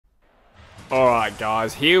Alright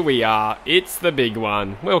guys, here we are. It's the big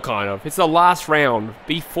one. Well, kind of. It's the last round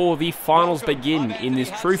before the finals begin in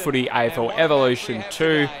this True Footy AFL Evolution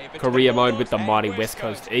 2 career mode with the mighty West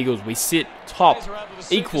Coast Eagles. We sit top,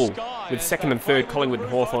 equal with second and third Collingwood and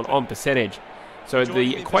Hawthorn on percentage. So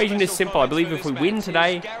the equation is simple. I believe if we win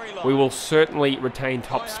today, we will certainly retain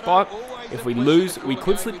top spot. If we lose, we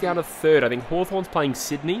could slip down to third. I think Hawthorn's playing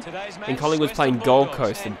Sydney and Collingwood's playing Gold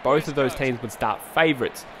Coast, and both of those teams would start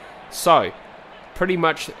favourites. So, pretty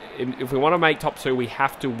much, if we want to make top two, we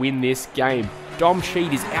have to win this game. Dom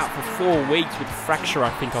Sheed is out for 4 weeks with fracture, I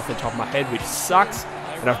think, off the top of my head, which sucks.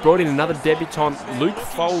 And I've brought in another debutant, Luke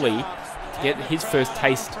Foley, to get his first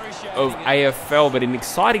taste of AFL. But in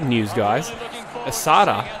exciting news, guys,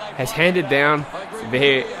 Asada has handed down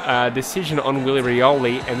their decision on Willie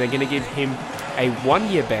Rioli, and they're going to give him a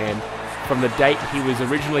 1-year ban from the date he was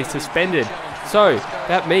originally suspended. So,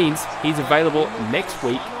 that means he's available next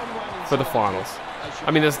week for the finals.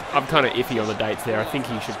 I mean, I'm kind of iffy on the dates there. I think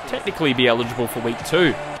he should technically be eligible for week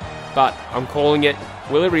 2. But I'm calling it.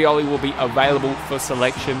 Willie Rioli will be available for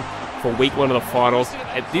selection for week 1 of the finals.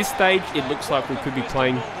 At this stage, it looks like we could be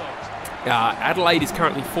playing... Adelaide is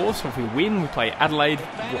currently 4, so if we win, we play Adelaide,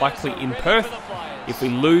 likely in Perth. If we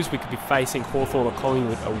lose, we could be facing Hawthorn or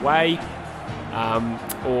Collingwood away.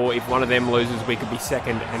 Or if one of them loses, we could be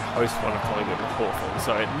second and host one of Collingwood and Hawthorn.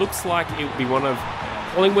 So it looks like it would be one of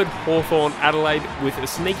Collingwood, Hawthorn, Adelaide, with a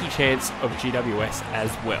sneaky chance of GWS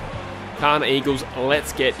as well. Carna Eagles,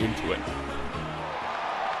 let's get into it.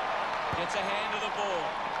 Gets a hand of the ball.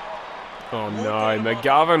 Oh no,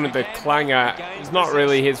 McGovern with the clanger. It's not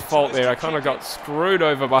really his fault there. I kind of got screwed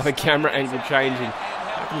over by the camera angle changing.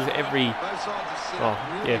 Happens every, oh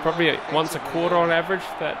yeah, probably once a quarter on average.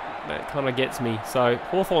 That kind of gets me. So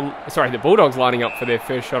the Bulldogs lining up for their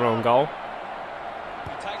first shot on goal.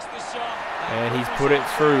 He takes the shot. And he's put it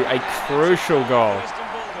through, a crucial goal. Western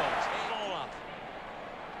Bulldogs. Ball up.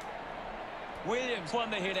 Williams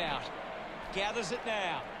won the hit out. Gathers it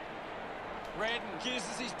now. Redden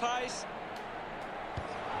uses his pace.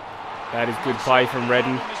 That is good play from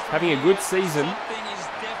Redden. Having a good season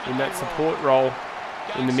in that support role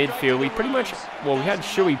in the midfield. We pretty much, well, we had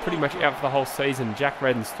Shuey pretty much out for the whole season. Jack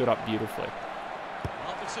Redden stood up beautifully.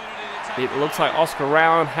 It looks like Oscar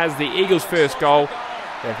Rowan has the Eagles' first goal.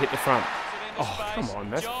 They've hit the front. Oh, come on,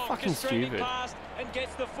 that's fucking stupid.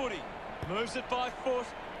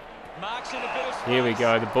 Here we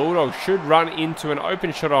go. The Bulldogs should run into an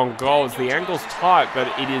open shot on goal. As the angle's tight, but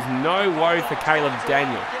it is no woe for Caleb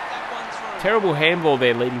Daniel. Terrible handball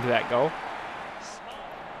there leading to that goal.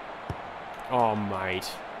 Oh,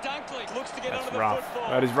 mate. That's rough.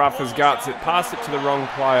 That is rough as guts. It passed it to the wrong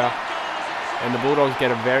player, and the Bulldogs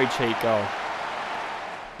get a very cheap goal.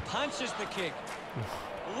 Punches the kick.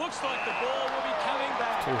 Looks like the ball will be coming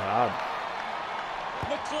back. Too hard.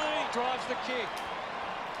 McLean drives the kick.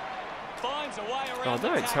 Finds a way around. Oh,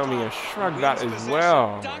 don't tell me you shrug that as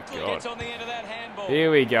well. Oh my god.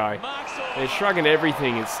 Here we go. They're shrugging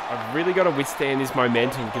everything. I've really got to withstand this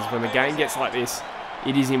momentum, because when the game gets like this,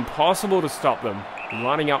 it is impossible to stop them.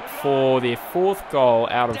 Lining up for their 4th goal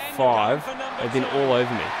out of 5. They've been all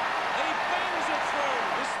over me.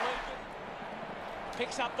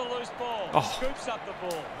 Picks up the loose ball. Oh, scoops up the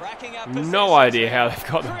ball, racking up no idea how they've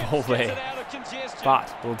got the ball there,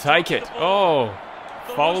 but we'll take it. Oh,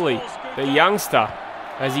 Foley, the youngster,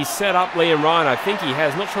 has he set up Liam Ryan? I think he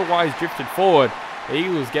has. Not sure why he's drifted forward. The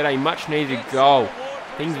Eagles get a much needed goal.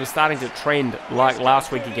 Things were starting to trend like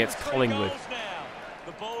last week against Collingwood.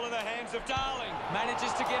 The ball in the hands of Darling.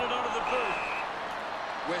 Manages to get it onto the boot.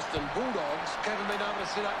 Western Bulldogs haven't been able to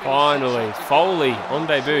sit up. Finally, Foley on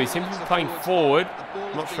debut. Seems to be playing forward.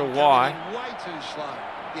 Not sure why.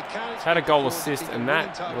 Had a goal assist, and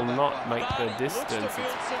that will not make the distance.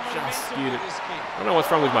 It's just skewed it. I don't know what's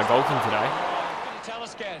wrong with my goalkeeping today.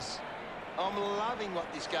 I'm loving what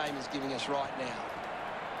this game is giving us right now.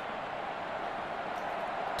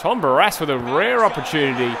 Tom Barras with a rare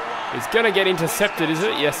opportunity. Is going to get intercepted, is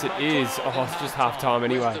it? Yes, it is. Oh, it's just half-time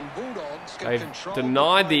anyway. They've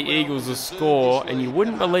denied the Eagles a score, and you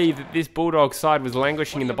wouldn't believe that this Bulldog side was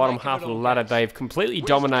languishing in the bottom half of the ladder. They've completely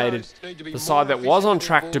dominated the side that was on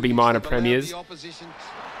track to be minor premiers.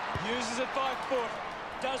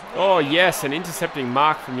 Oh, yes, an intercepting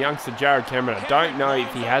mark from youngster Jared Cameron. I don't know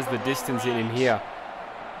if he has the distance in him here,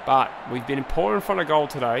 but we've been poor in front of goal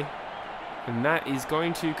today, and that is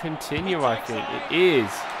going to continue, I think. It is.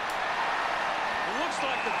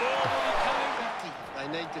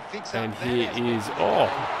 And here is, oh,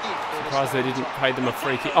 surprised they didn't pay them a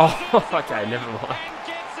free kick. Oh, okay, never mind.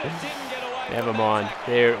 Never mind.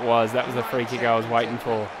 There it was. That was the free kick I was waiting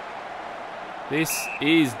for. This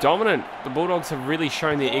is dominant. The Bulldogs have really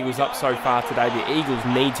shown the Eagles up so far today. The Eagles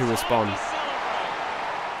need to respond.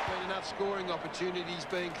 Scoring opportunities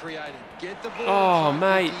being created. Get the ball. Oh,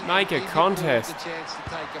 mate, make a contest.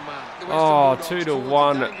 Oh,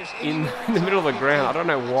 2-1 in the middle of the ground. I don't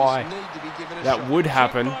know why that would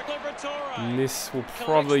happen. And this will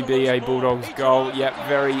probably be a Bulldogs goal. Yep,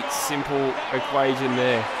 very simple equation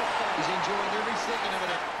there. He's enjoying every second of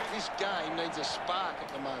it. This game needs a spark at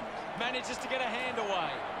the moment. Manages to get a hand away.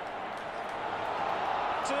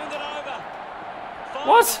 Turned it over.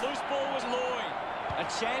 What? The loose ball was Lloyd. A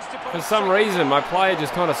chance to For some reason, my player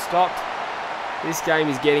just kind of stopped. This game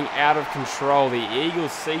is getting out of control. The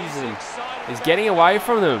Eagles' season is getting away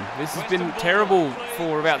from them. This has been terrible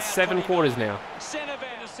for about 7 quarters now. Centre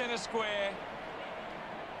back to centre square.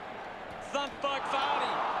 Thumped by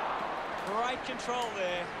Footy. Great control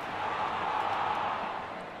there.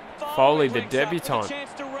 Foley, the debutant.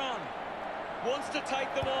 Chance to run. Wants to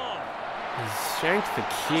take them on. He's shanked the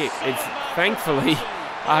kick. It's thankfully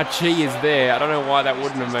Archie is there. I don't know why that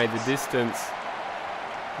wouldn't have made the distance.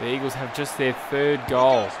 The Eagles have just their 3rd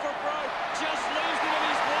goal. Just leaves him in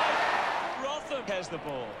his way. Rotham has the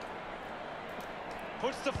ball.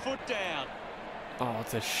 Puts the foot down. Oh,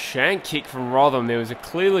 it's a shank kick from Rotham. There was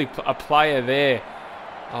clearly a player there.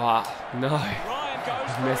 Oh, no.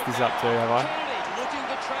 I've messed this up too, have I?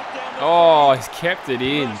 Oh, he's kept it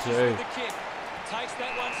in too.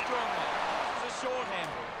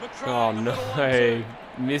 Oh no.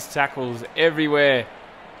 Missed tackles everywhere,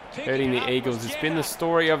 hurting the Eagles. It's been the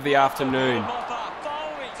story of the afternoon.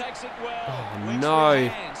 Oh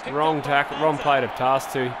no. Wrong tackle, wrong play to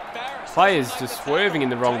pass to. Players just swerving in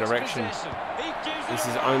the wrong direction. This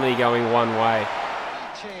is only going one way.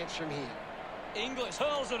 Chance from here. English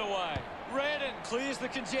hurls it away. Redden clears the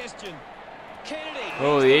congestion. Kennedy.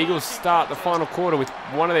 Well, the Eagles start the final quarter with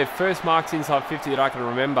one of their first marks inside 50 that I can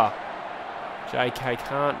remember. JK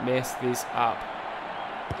can't mess this up.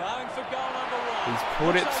 Going for goal number 1. He's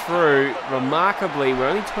put it through. Remarkably, we're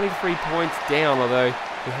only 23 points down, although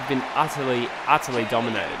we have been utterly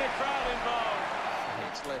dominated.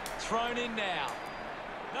 Thrown in now.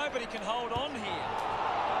 Nobody can hold on here.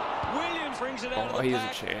 Williams brings it out of the here's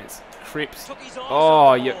back. a chance. Cripps.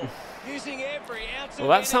 Oh, yeah. Well,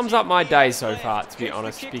 that sums up my day so far, to be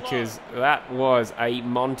honest, because that was a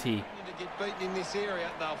Monty.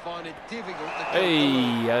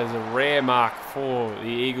 Hey, that is a rare mark for the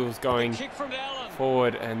Eagles going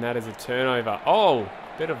forward, and that is a turnover. Oh,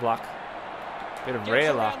 bit of luck. Bit of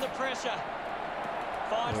rare luck.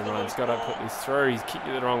 Everyone's got to put this through. He's kicked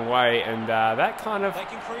it the wrong way, and that kind of,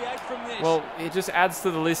 well, it just adds to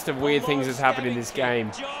the list of weird things that's happened in this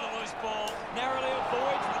game.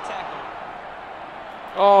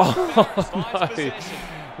 Oh, no.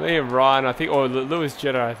 Liam Ryan, I think, or Lewis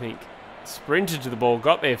Jetta, I think, sprinted to the ball,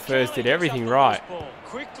 got there first, did everything right.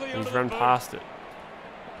 He's run past it.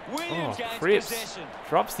 Oh, Cripps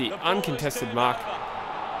drops the uncontested mark.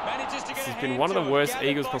 This has been one of the worst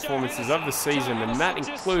Eagles performances of the season, and that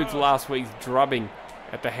includes last week's drubbing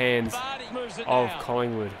at the hands of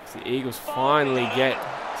Collingwood. The Eagles finally get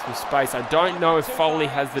some space. I don't know if Foley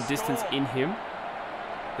has the distance in him.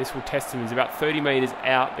 This will test him. He's about 30 metres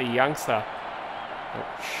out, the youngster.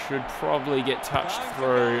 Should probably get touched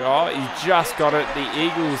through. Oh, he's just got it. The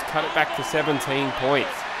Eagles cut it back to 17 points.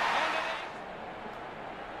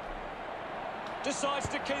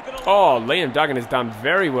 Oh, Liam Duggan has done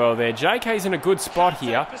very well there. JK's in a good spot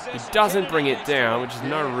here. He doesn't bring it down, which is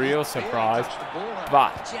no real surprise.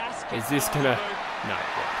 But is this going to... No.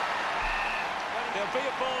 There'll be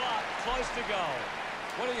a ball up, close to goal.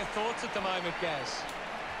 What are your thoughts at the moment, Gaz?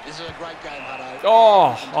 This is a great game,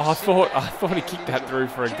 Hutto. I thought he kicked that through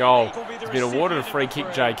for a goal. He's been awarded a free kick,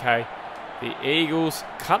 JK. The Eagles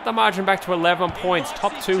cut the margin back to 11 points.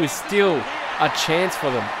 Top 2 is still a chance for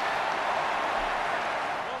them.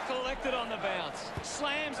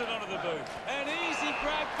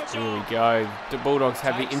 Here we go. The Bulldogs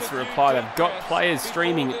have the instant reply. They've got players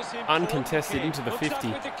streaming uncontested into the 50.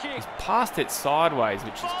 He's passed it sideways,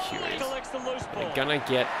 which is curious. They're going to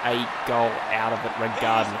get a goal out of it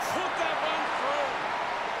regardless.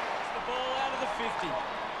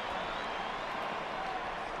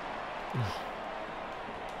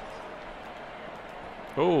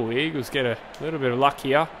 Oh, the Eagles get a little bit of luck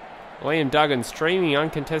here. Liam Duggan streaming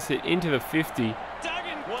uncontested into the 50.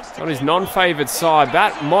 On his non-favoured side.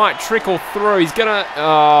 That might trickle through. He's going to...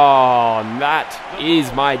 Oh, that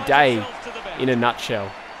is my day in a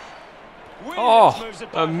nutshell. Oh,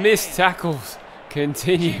 a missed tackles.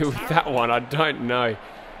 Continue with that one. I don't know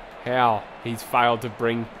how he's failed to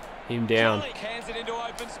bring him down.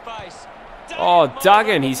 Oh,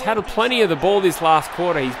 Duggan, he's had plenty of the ball this last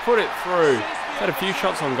quarter. He's put it through. He's had a few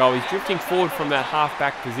shots on goal. He's drifting forward from that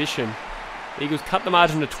half-back position. The Eagles cut the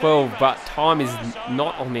margin to 12, but time is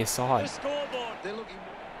not on their side.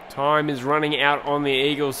 Time is running out on the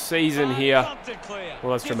Eagles' season here.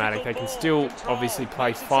 Well, that's dramatic. They can still obviously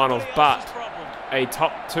play finals, but a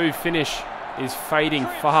top 2 finish is fading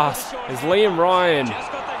fast as Liam Ryan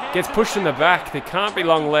gets pushed in the back. There can't be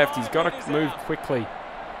long left. He's got to move quickly.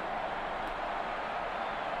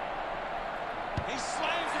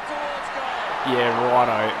 Yeah,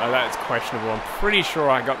 righto. Oh, that's questionable. I'm pretty sure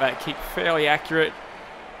I got that kick fairly accurate,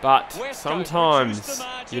 but sometimes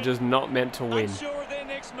you're just not meant to win.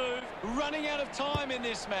 Running out of time in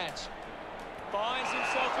this match. Finds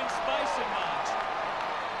himself in space and march.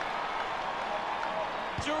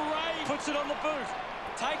 Duray puts it on the boot.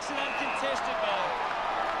 Takes an uncontested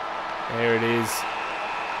ball. There it is.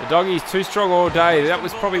 The doggies too strong all day. That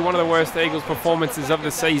was probably one of the worst Eagles performances of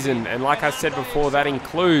the season. And like I said before, that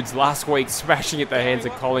includes last week smashing at the hands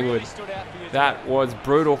of Collingwood. That was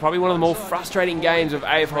brutal. Probably one of the more frustrating games of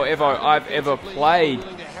AFL Evo I've ever played.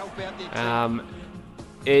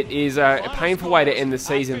 It is a painful way to end the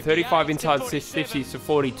season. 35 inside 50s to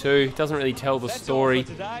 42. Doesn't really tell the story.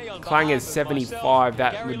 Clanger's 75.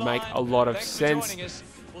 That would make a lot of sense.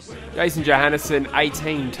 Jason Johannesson,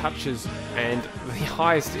 18 touches, and the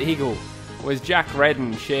highest Eagle was Jack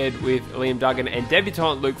Redden, shared with Liam Duggan and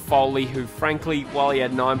debutant Luke Foley, who frankly, while he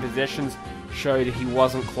had 9 possessions, showed he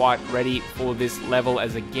wasn't quite ready for this level,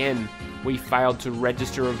 as again, we failed to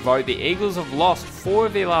register a vote. The Eagles have lost 4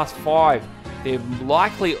 of their last 5. They're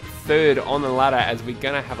likely 3rd on the ladder, as we're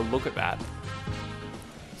going to have a look at that.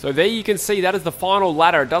 So there you can see that is the final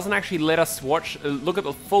ladder. It doesn't actually let us look at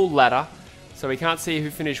the full ladder, so we can't see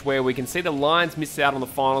who finished where. We can see the Lions missed out on the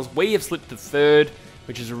finals. We have slipped to 3rd,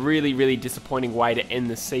 which is a really, really disappointing way to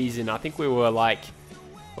end the season. I think we were like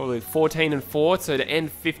 14 and 4, so to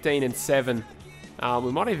end 15 and 7,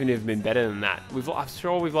 we might even have been better than that. I'm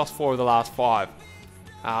sure we've lost 4 of the last 5.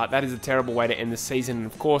 That is a terrible way to end the season. And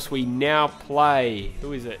of course, we now play.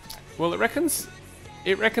 Who is it? Well, it reckons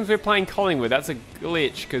we're playing Collingwood. That's a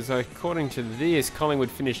glitch, because according to this,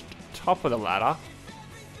 Collingwood finished top of the ladder.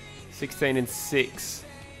 16 and 6.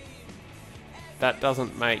 That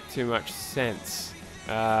doesn't make too much sense.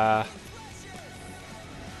 Yeah,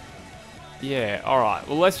 alright.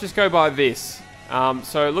 Well, let's just go by this.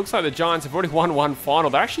 So it looks like the Giants have already won 1 final.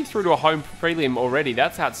 They're actually through to a home prelim already.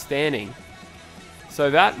 That's outstanding. So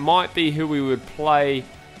that might be who we would play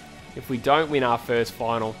if we don't win our first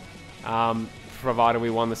final, provided we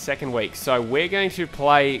won the second week. So we're going to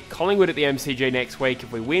play Collingwood at the MCG next week.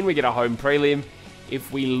 If we win, we get a home prelim.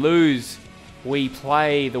 If we lose, we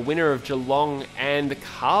play the winner of Geelong and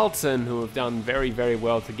Carlton, who have done very, very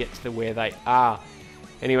well to get to where they are.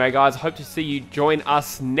 Anyway, guys, hope to see you join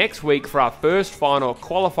us next week for our first final,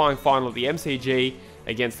 qualifying final of the MCG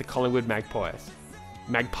against the Collingwood Magpies.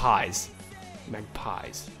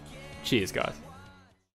 Cheers, guys.